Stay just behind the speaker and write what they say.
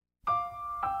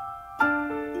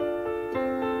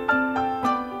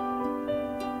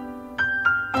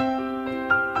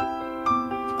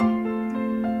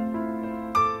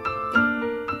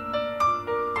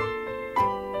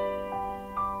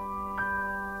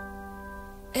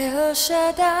El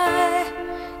Shaddai,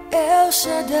 El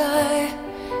Shaddai,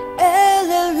 El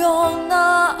Elyon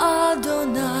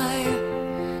Adonai.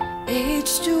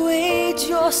 Age to age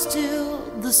you're still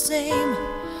the same,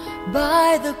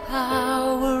 by the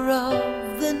power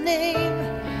of the name.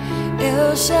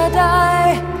 El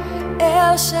Shaddai,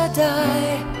 El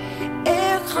Shaddai,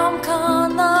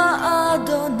 Elkamkana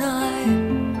Adonai.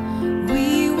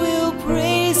 We will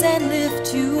praise and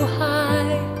lift you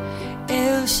high,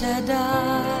 El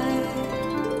Shaddai.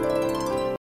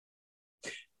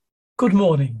 Good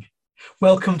morning.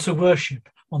 Welcome to worship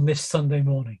on this Sunday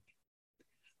morning.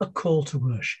 A call to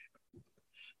worship.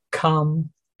 Come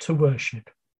to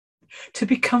worship. To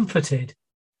be comforted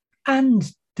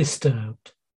and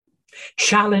disturbed.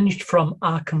 Challenged from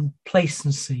our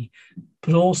complacency,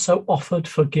 but also offered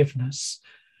forgiveness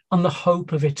and the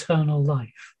hope of eternal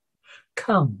life.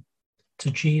 Come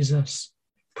to Jesus,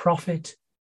 prophet,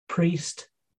 priest,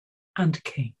 and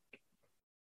king.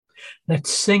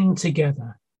 Let's sing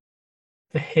together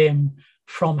the hymn,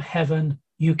 From Heaven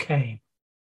You Came.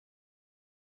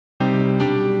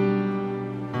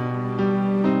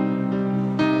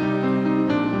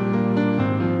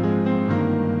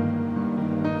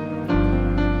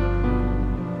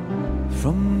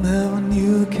 From heaven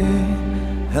you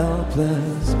came,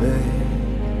 helpless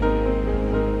babe,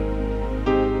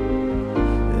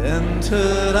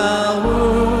 entered our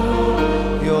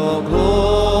world, your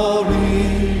glory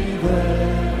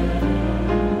there,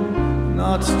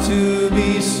 not to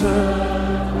be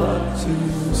served, but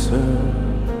to serve,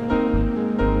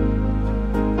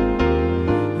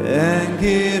 and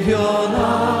give your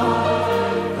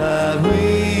life that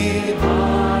we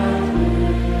might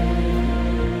live.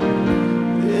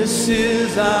 This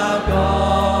is our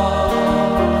God,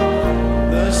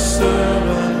 the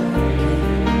servant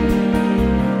King.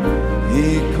 He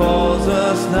calls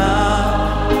us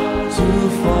now to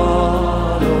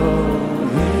follow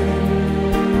Him,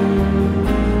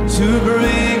 to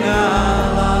bring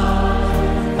our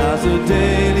life as a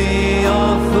daily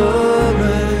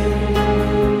offering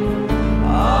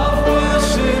of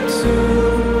worship to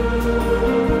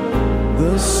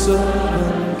the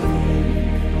servant King.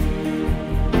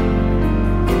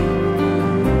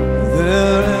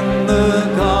 There in the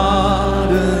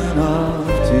garden of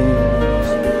tears,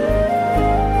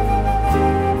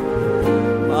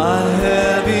 my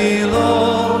heavy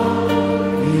load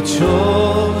He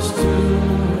chose to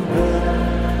bear.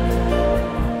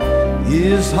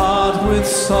 His heart with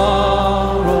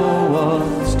sorrow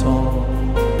was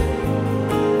torn,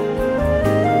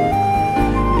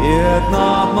 yet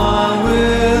not my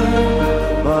will,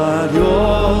 but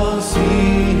yours,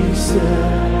 He said.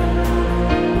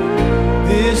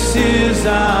 This is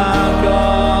our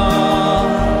God,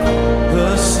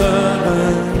 the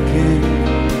servant King.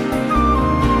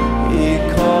 He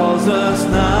calls us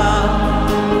now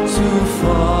to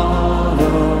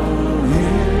follow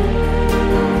Him,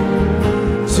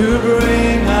 to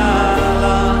bring our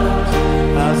lives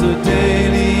as a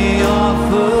daily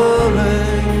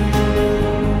offering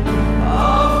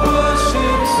of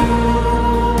worship to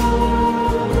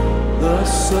the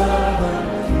servant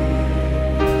King.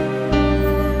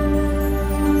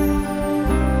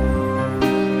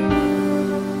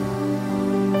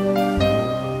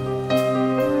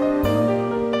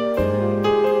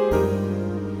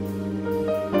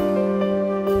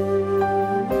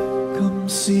 Come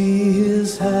see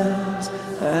His hands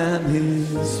and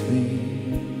His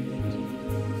feet,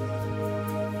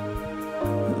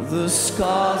 the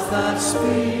scars that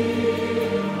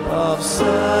speak of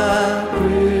sacrifice,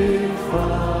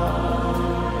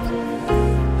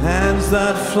 hands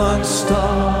that flung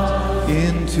stars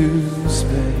into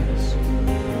space,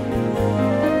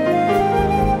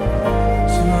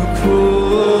 to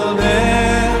cruel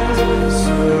ends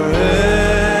surrender.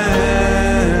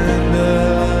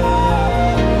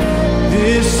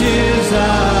 This is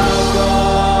our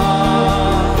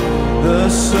God, the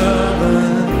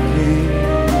servant King.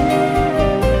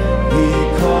 He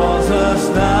calls us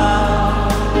now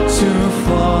to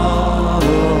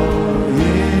follow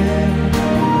Him,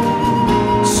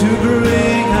 to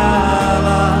bring our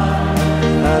life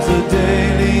as a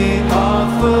daily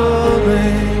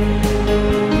offering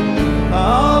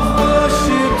of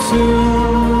worship to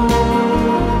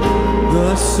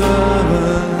the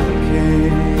servant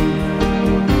King.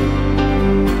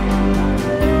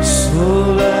 So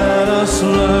let us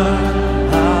learn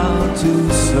how to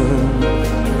serve,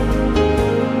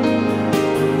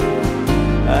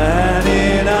 and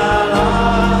in our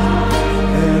lives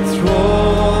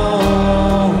enthrone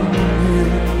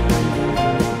Him,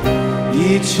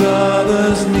 each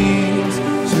other's needs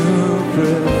to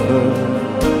prefer.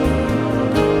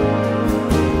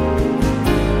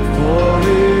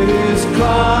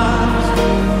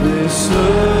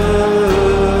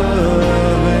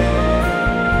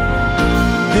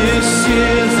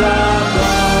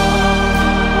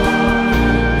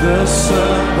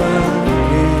 sovereign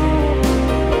King.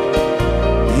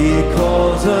 He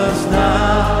calls us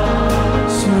now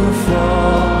to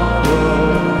follow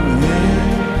Him,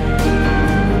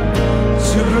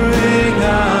 to bring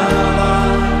our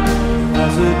life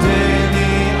as a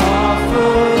daily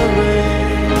offering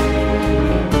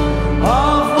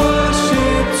of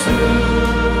worship to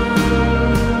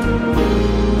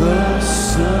the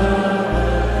Son.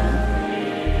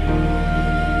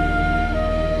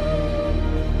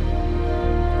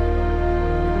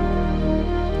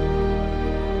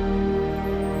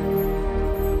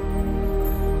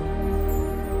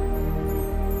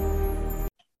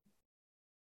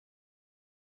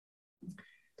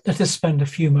 Let us spend a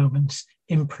few moments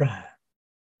in prayer.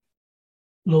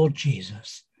 Lord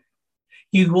Jesus,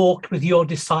 you walked with your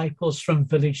disciples from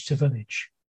village to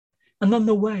village, and on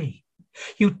the way,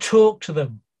 you talked to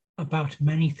them about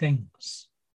many things.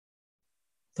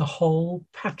 The whole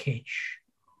package.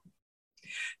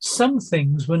 Some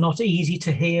things were not easy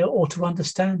to hear or to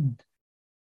understand.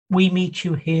 We meet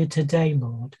you here today,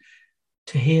 Lord,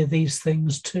 to hear these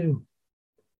things too.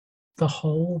 The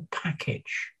whole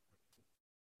package.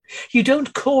 You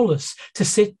don't call us to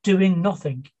sit doing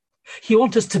nothing. You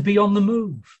want us to be on the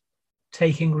move,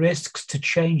 taking risks to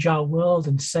change our world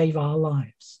and save our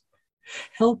lives.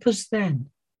 Help us then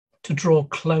to draw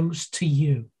close to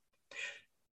you,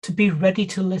 to be ready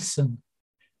to listen,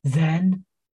 then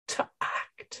to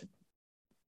act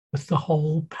with the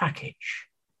whole package.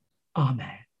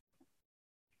 Amen.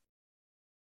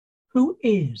 Who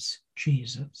is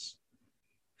Jesus?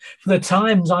 For the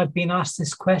times I've been asked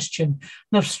this question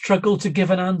and have struggled to give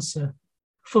an answer,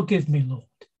 forgive me, Lord,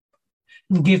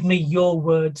 and give me your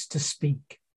words to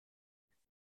speak.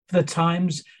 For the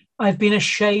times I've been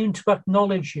ashamed to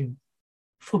acknowledge you,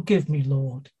 forgive me,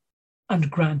 Lord, and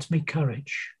grant me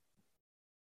courage.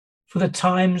 For the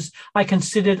times I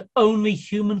considered only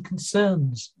human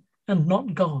concerns and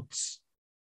not God's,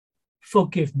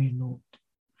 forgive me, Lord,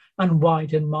 and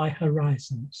widen my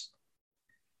horizons.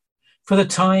 For the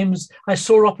times I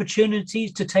saw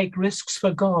opportunities to take risks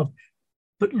for God,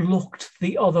 but looked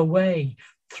the other way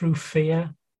through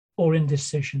fear or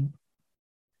indecision.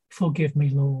 Forgive me,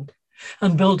 Lord,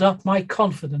 and build up my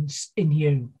confidence in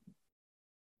you.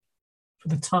 For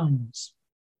the times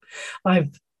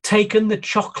I've taken the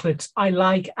chocolate I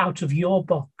like out of your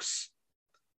box.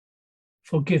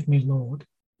 Forgive me, Lord,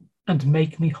 and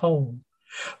make me whole,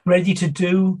 ready to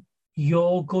do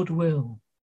your good will.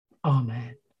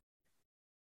 Amen.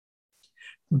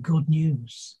 The good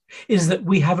news is that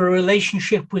we have a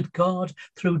relationship with God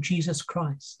through Jesus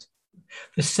Christ,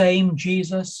 the same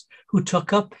Jesus who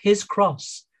took up his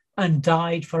cross and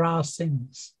died for our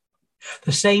sins,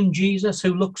 the same Jesus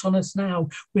who looks on us now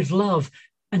with love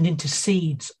and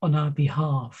intercedes on our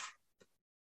behalf.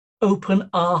 Open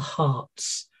our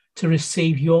hearts to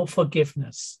receive your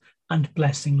forgiveness and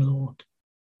blessing, Lord.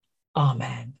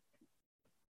 Amen.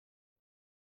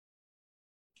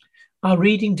 Our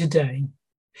reading today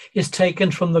is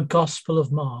taken from the Gospel of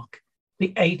Mark,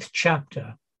 the 8th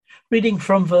chapter, reading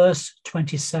from verse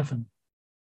 27.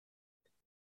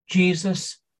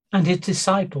 Jesus and his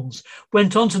disciples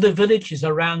went on to the villages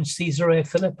around Caesarea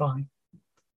Philippi.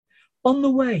 On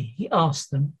the way, he asked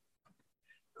them,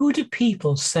 "Who do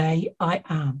people say I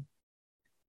am?"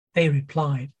 They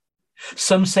replied,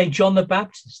 "Some say John the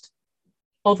Baptist,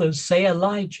 others say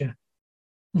Elijah,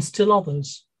 and still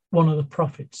others, one of the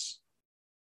prophets."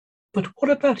 "But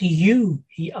what about you?"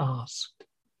 he asked.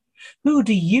 "Who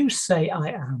do you say I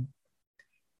am?"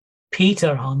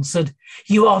 Peter answered,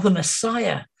 "You are the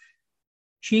Messiah."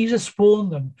 Jesus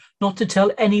warned them not to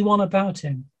tell anyone about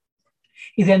him.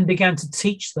 He then began to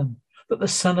teach them that the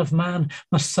Son of Man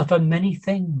must suffer many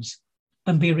things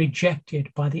and be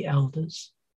rejected by the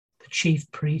elders, the chief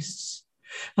priests,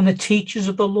 and the teachers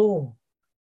of the law,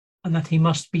 and that he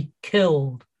must be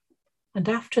killed, and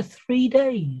after 3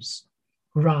 days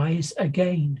rise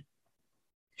again.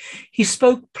 He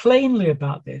spoke plainly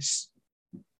about this,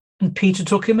 and Peter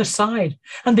took him aside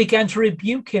and began to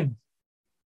rebuke him.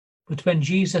 But when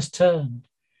Jesus turned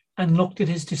and looked at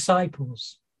his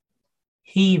disciples,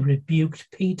 he rebuked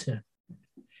Peter.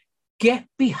 "Get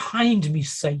behind me,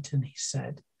 Satan," he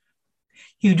said.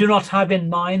 "You do not have in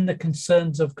mind the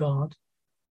concerns of God,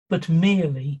 but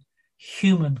merely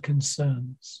human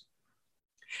concerns."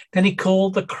 Then he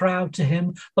called the crowd to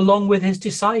him along with his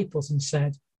disciples and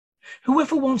said,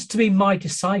 "Whoever wants to be my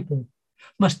disciple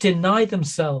must deny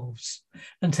themselves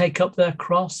and take up their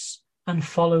cross and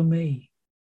follow me.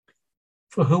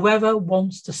 For whoever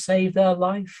wants to save their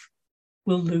life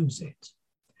will lose it.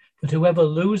 But whoever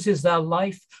loses their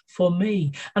life for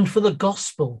me and for the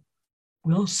gospel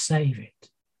will save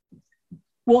it.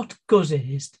 What good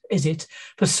is it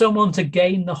for someone to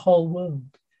gain the whole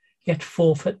world, yet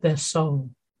forfeit their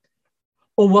soul?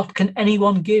 Or what can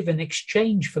anyone give in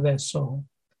exchange for their soul?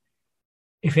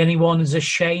 If anyone is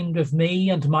ashamed of me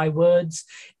and my words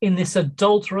in this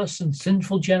adulterous and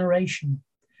sinful generation,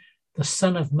 the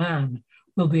Son of Man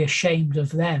will be ashamed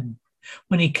of them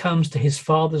when he comes to his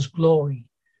Father's glory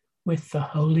with the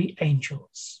holy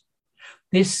angels.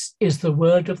 This is the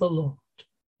word of the Lord.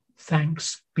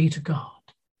 Thanks be to God.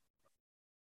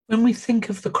 When we think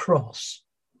of the cross,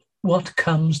 what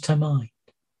comes to mind?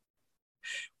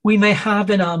 We may have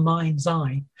in our mind's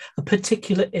eye a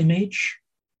particular image,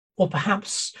 or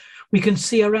perhaps we can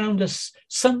see around us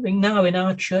something now in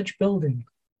our church building,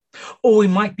 or we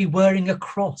might be wearing a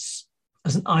cross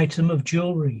as an item of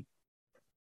jewelry.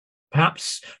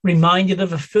 Perhaps reminded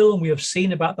of a film we have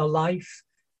seen about the life,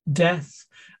 death,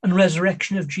 and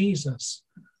resurrection of Jesus,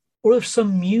 or of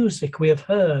some music we have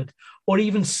heard or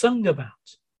even sung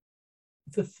about,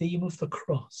 the theme of the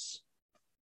cross.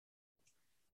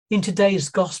 In today's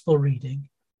gospel reading,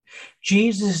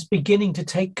 Jesus is beginning to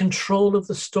take control of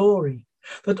the story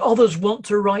that others want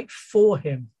to write for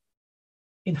him.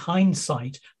 In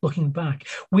hindsight, looking back,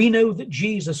 we know that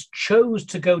Jesus chose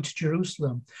to go to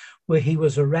Jerusalem, where he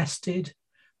was arrested,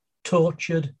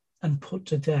 tortured, and put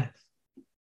to death.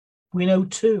 We know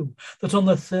too that on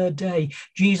the third day,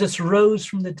 Jesus rose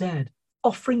from the dead,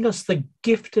 offering us the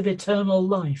gift of eternal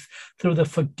life through the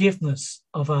forgiveness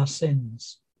of our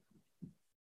sins.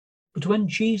 But when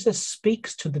Jesus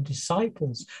speaks to the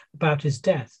disciples about his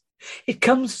death, it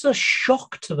comes as a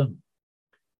shock to them.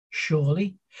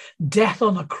 Surely, death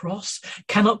on a cross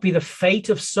cannot be the fate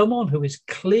of someone who is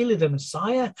clearly the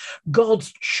Messiah,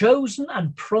 God's chosen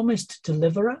and promised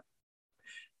deliverer.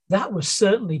 That was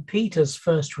certainly Peter's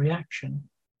first reaction.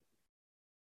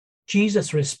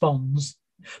 Jesus responds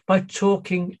by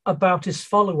talking about his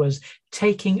followers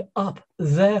taking up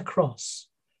their cross,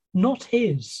 not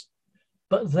his,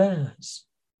 but theirs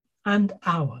and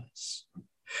ours.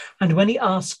 And when he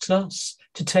asks us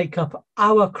to take up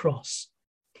our cross,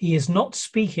 he is not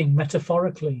speaking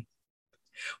metaphorically.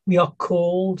 We are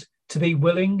called to be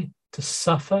willing to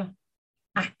suffer,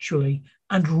 actually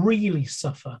and really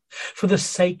suffer, for the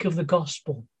sake of the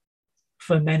gospel.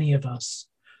 For many of us,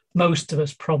 most of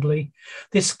us probably,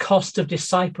 this cost of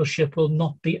discipleship will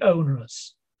not be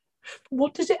onerous. But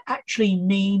what does it actually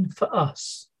mean for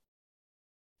us?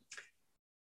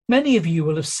 Many of you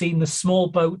will have seen the small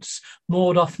boats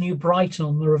moored off New Brighton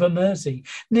on the River Mersey,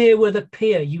 near where the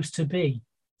pier used to be.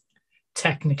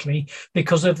 Technically,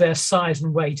 because of their size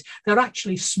and weight, they're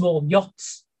actually small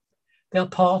yachts. They're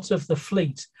part of the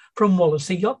fleet from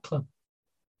Wallasey Yacht Club.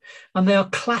 And they are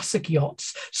classic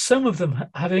yachts, some of them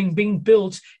having been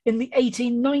built in the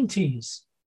 1890s.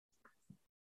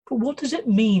 But what does it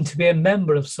mean to be a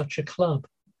member of such a club?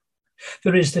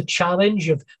 There is the challenge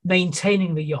of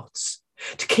maintaining the yachts,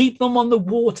 to keep them on the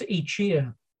water each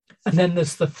year. And then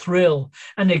there's the thrill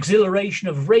and exhilaration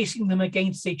of racing them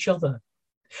against each other.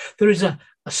 There is a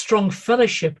strong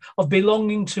fellowship of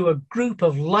belonging to a group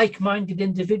of like-minded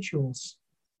individuals.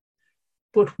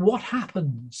 But what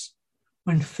happens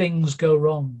when things go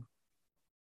wrong?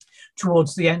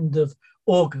 Towards the end of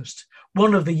August,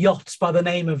 one of the yachts by the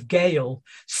name of Gale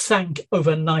sank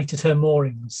overnight at her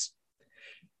moorings.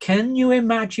 Can you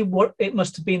imagine what it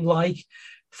must have been like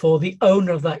for the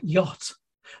owner of that yacht?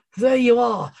 There you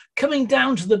are, coming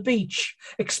down to the beach,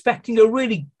 expecting a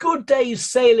really good day's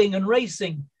sailing and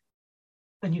racing,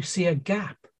 and you see a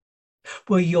gap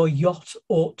where your yacht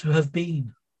ought to have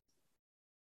been.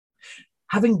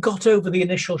 Having got over the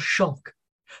initial shock,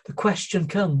 the question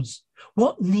comes,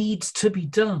 what needs to be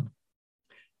done?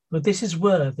 But this is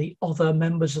where the other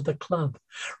members of the club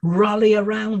rally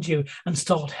around you and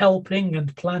start helping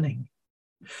and planning.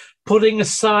 Putting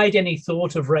aside any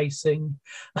thought of racing,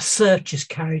 a search is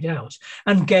carried out,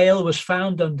 and Gale was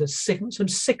found under some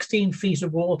 16 feet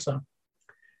of water.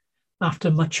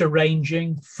 After much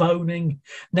arranging, phoning,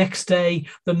 next day,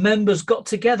 the members got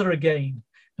together again,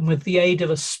 and with the aid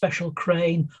of a special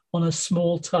crane on a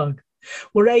small tug,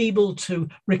 were able to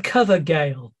recover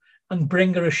Gale and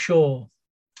bring her ashore.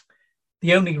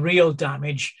 The only real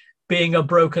damage being a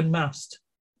broken mast.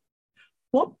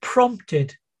 What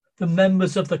prompted the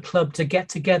members of the club to get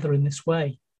together in this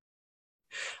way?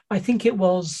 I think it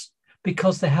was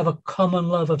because they have a common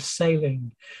love of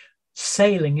sailing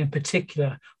in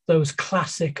particular, those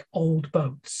classic old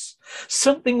boats,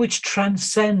 something which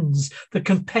transcends the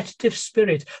competitive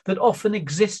spirit that often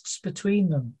exists between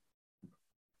them.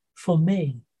 For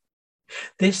me,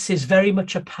 this is very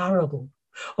much a parable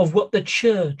of what the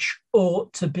church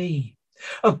ought to be,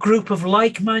 a group of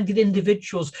like-minded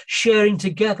individuals sharing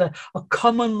together a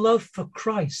common love for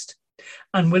Christ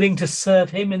and willing to serve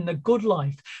him in the good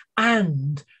life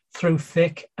and through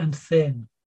thick and thin.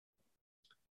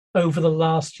 Over the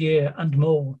last year and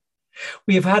more,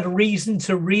 we have had reason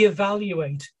to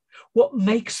reevaluate what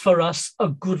makes for us a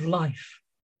good life.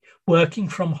 Working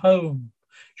from home,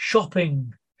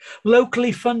 shopping,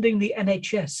 locally funding the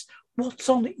NHS. What's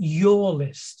on your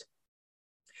list?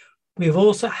 We have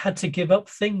also had to give up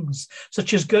things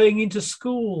such as going into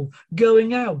school,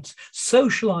 going out,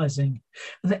 socialising,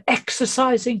 and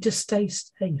exercising to stay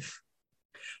safe.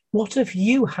 What have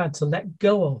you had to let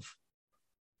go of?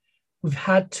 We've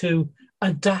had to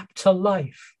adapt to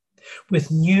life with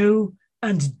new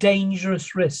and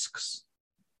dangerous risks.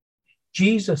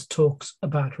 Jesus talks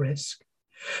about risk,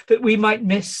 that we might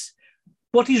miss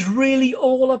what he's really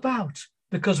all about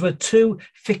because we're too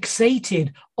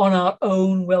fixated on our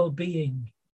own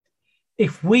well-being.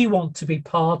 If we want to be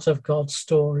part of God's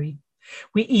story,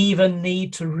 we even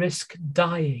need to risk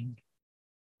dying.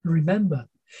 Remember,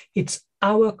 it's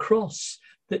our cross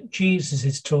that Jesus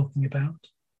is talking about.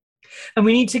 And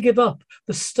we need to give up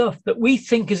the stuff that we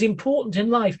think is important in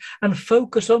life and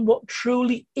focus on what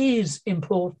truly is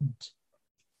important.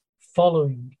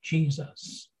 Following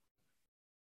Jesus,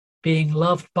 being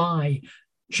loved by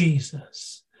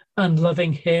Jesus, and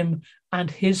loving him and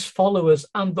his followers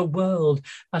and the world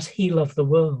as he loved the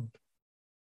world.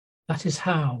 That is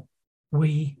how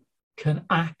we can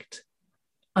act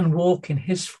and walk in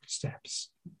his footsteps.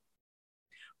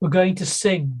 We're going to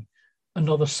sing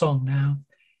another song now.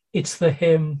 It's the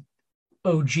hymn,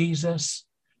 "O Jesus,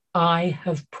 I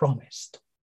have promised."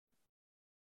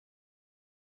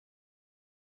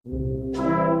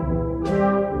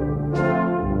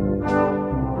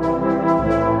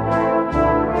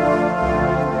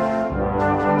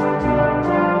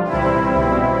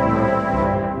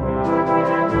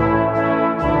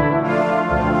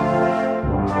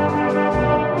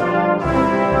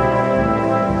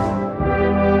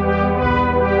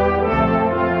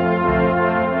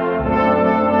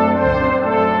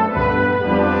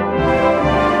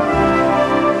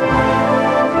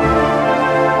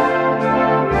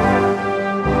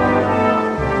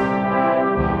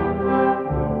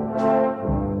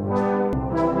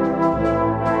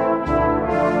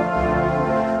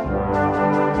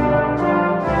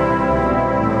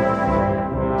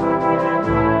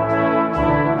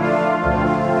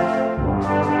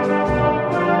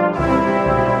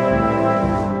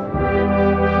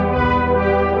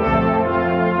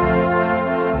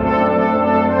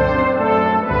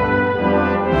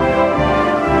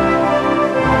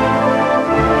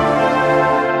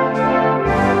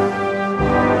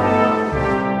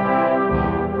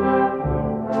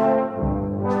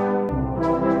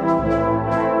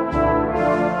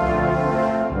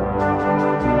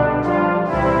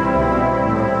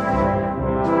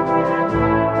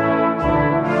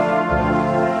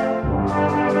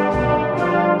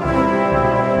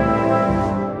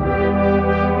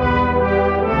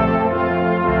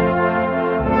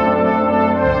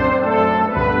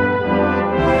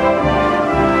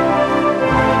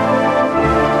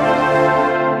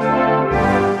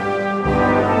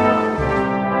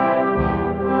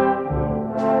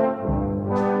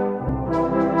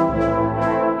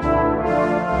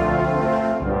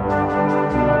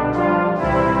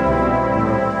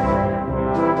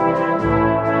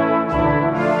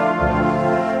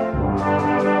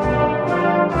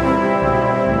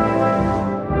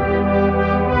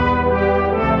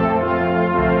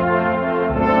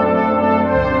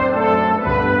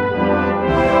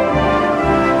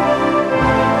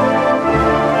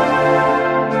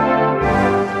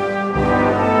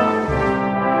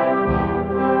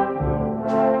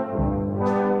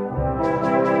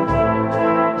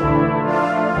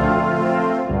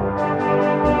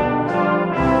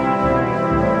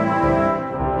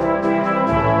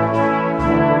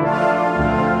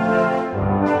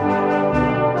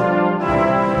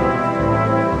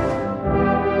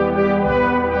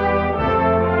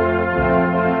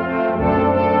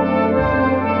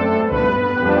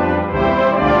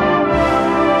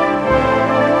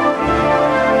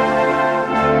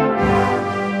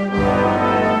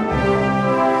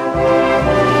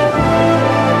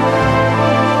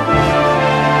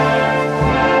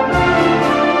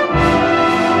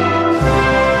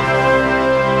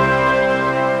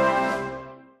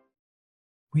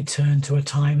 We turn to a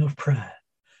time of prayer.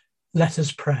 Let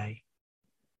us pray.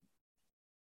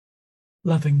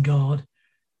 Loving God,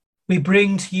 we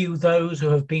bring to you those who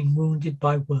have been wounded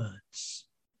by words.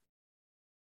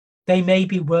 They may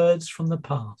be words from the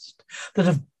past that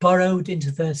have burrowed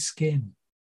into their skin,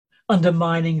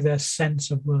 undermining their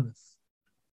sense of worth.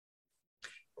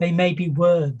 They may be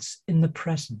words in the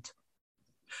present,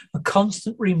 a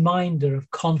constant reminder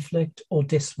of conflict or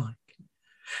dislike,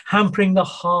 hampering the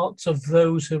hearts of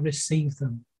those who receive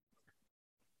them.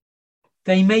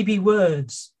 They may be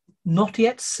words not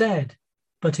yet said,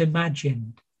 but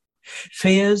imagined,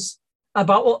 fears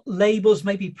about what labels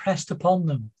may be pressed upon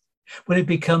them when it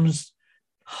becomes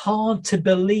hard to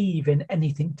believe in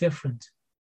anything different.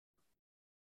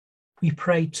 We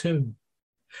pray too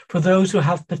for those who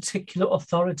have particular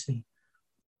authority,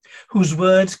 whose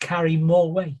words carry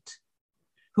more weight,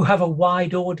 who have a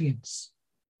wide audience.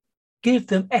 Give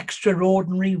them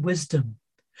extraordinary wisdom,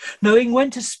 knowing when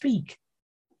to speak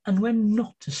and when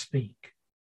not to speak,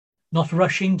 not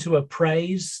rushing to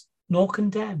appraise nor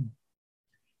condemn,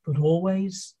 but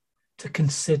always to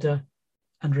consider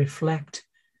and reflect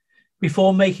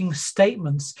before making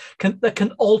statements that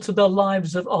can alter the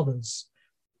lives of others.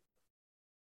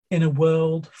 In a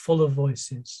world full of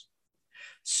voices,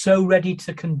 so ready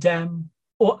to condemn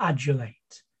or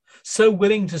adulate, so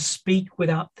willing to speak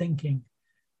without thinking,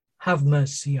 have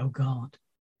mercy, O God,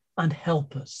 and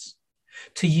help us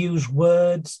to use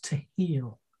words to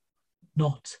heal,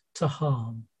 not to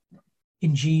harm.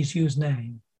 In Jesus'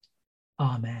 name,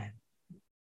 amen.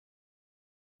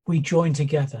 We join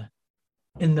together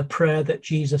in the prayer that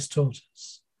Jesus taught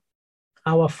us.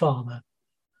 Our Father,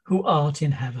 who art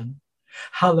in heaven,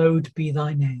 hallowed be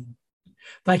thy name.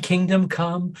 Thy kingdom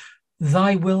come,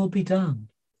 thy will be done,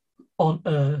 on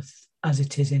earth as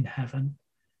it is in heaven.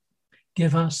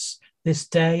 Give us this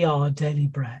day our daily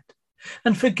bread,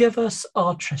 and forgive us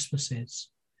our trespasses,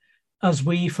 as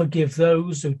we forgive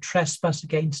those who trespass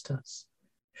against us.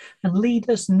 And lead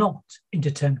us not into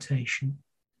temptation,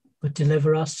 but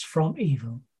deliver us from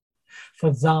evil.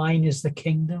 For thine is the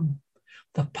kingdom,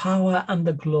 the power, and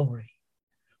the glory,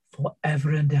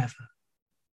 forever and ever.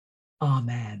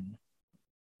 Amen.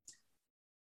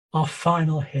 Our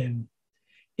final hymn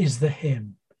is the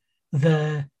hymn,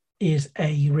 There is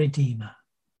a Redeemer.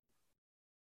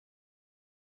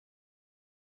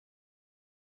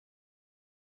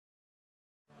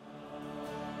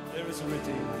 There is a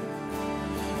Redeemer.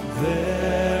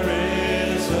 There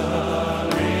is a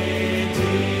Redeemer,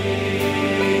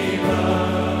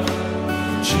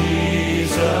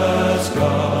 Jesus,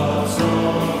 God's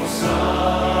own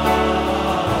Son,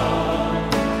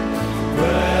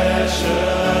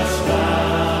 precious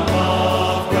Lamb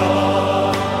of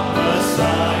God,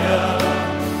 Messiah,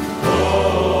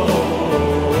 Holy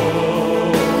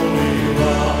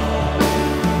One.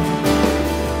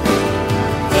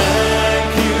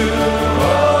 Thank you,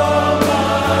 oh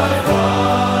my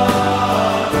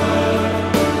Father,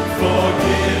 for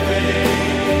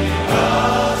giving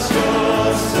us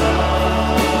your Son.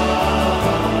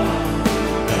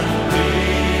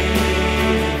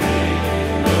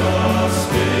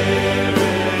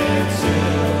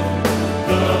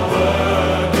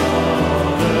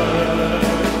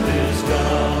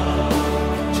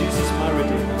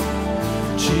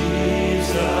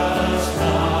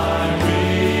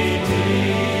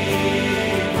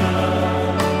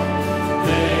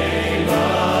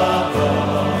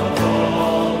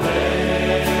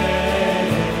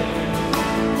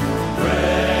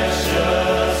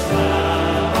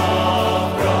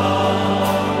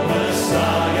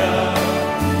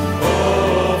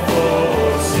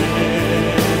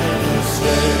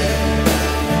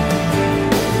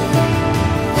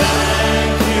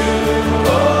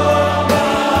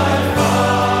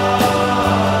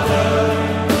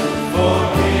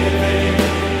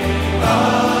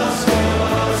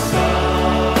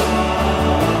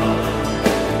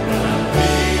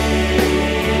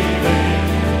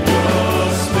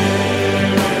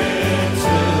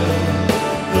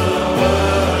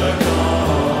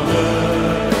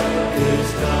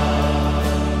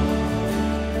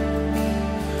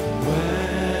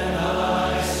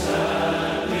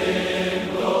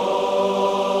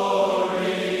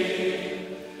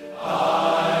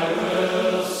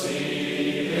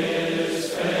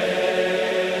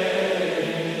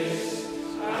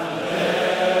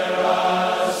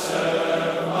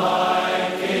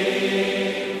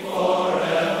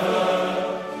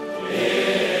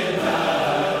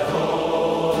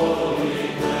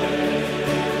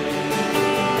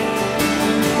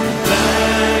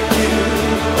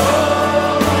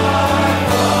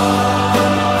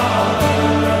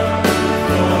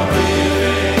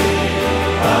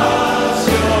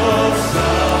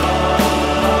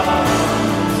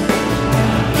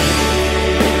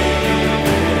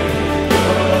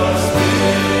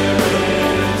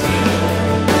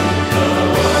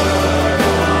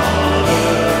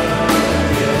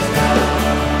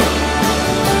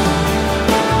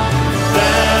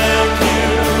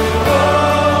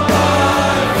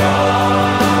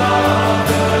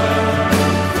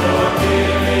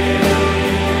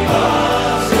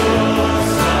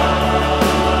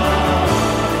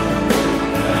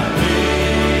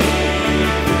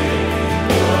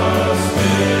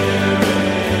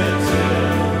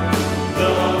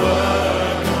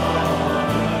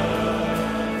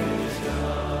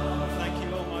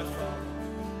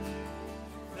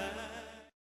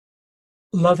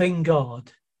 Loving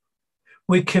God,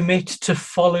 we commit to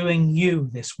following you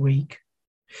this week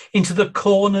into the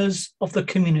corners of the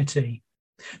community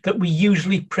that we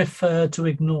usually prefer to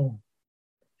ignore.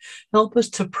 Help us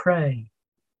to pray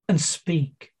and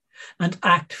speak and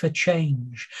act for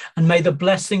change. And may the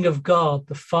blessing of God,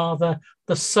 the Father,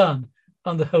 the Son,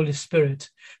 and the Holy Spirit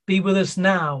be with us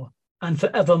now and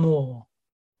forevermore.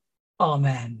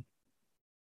 Amen.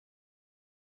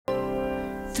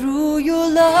 Through your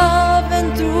love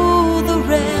and through the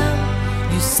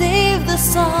Ram, you saved the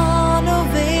son of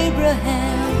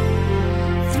Abraham.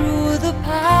 Through the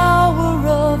power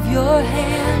of your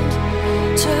hand,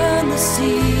 turn the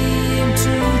sea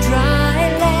into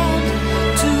dry land.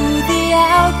 To the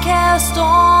outcast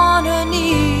on her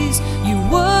knees, you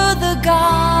were the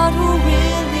God who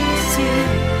really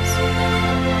sees.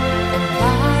 And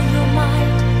by your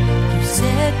might, you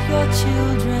set your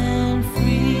children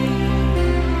free.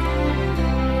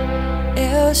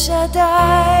 El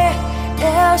Shaddai,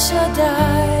 El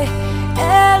Shaddai,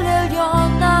 El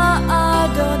Elyon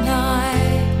Adonai.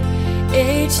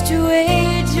 Age to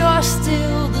age you're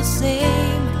still the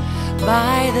same,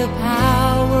 by the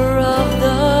power of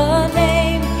the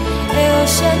name. El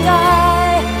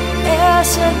Shaddai, El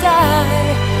Shaddai,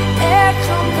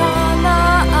 Elkamkana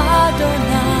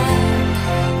Adonai.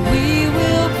 We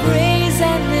will praise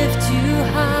and lift you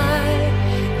high,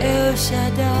 El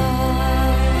Shaddai.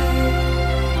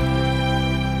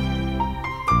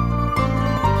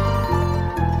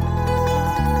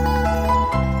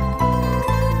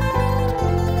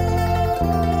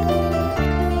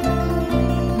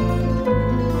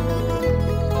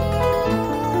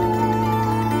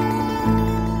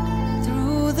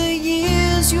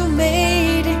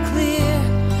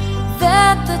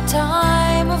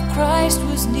 Time of Christ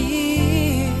was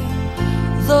near,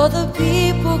 though the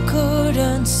people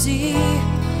couldn't see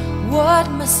what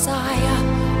Messiah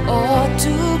ought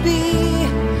to be.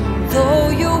 Though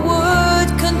your word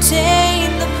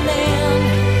contained the plan,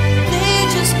 they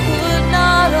just could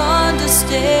not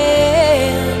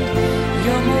understand.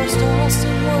 Your most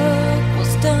awesome work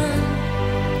was done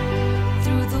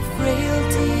through the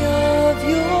frailty of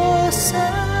your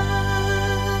Son.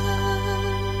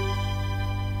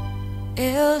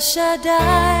 El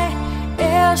Shaddai,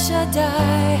 El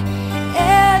Shaddai,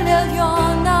 El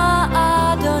Elyon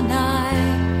Adonai.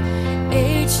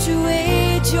 Age to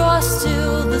age you're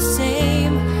still the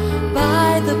same,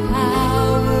 by the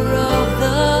power of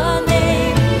the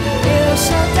name. El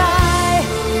Shaddai,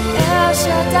 El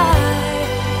Shaddai,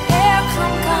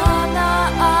 Elkamkana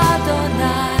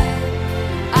Adonai.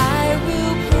 I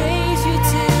will praise you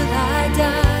till I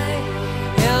die.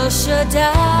 El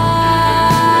Shaddai,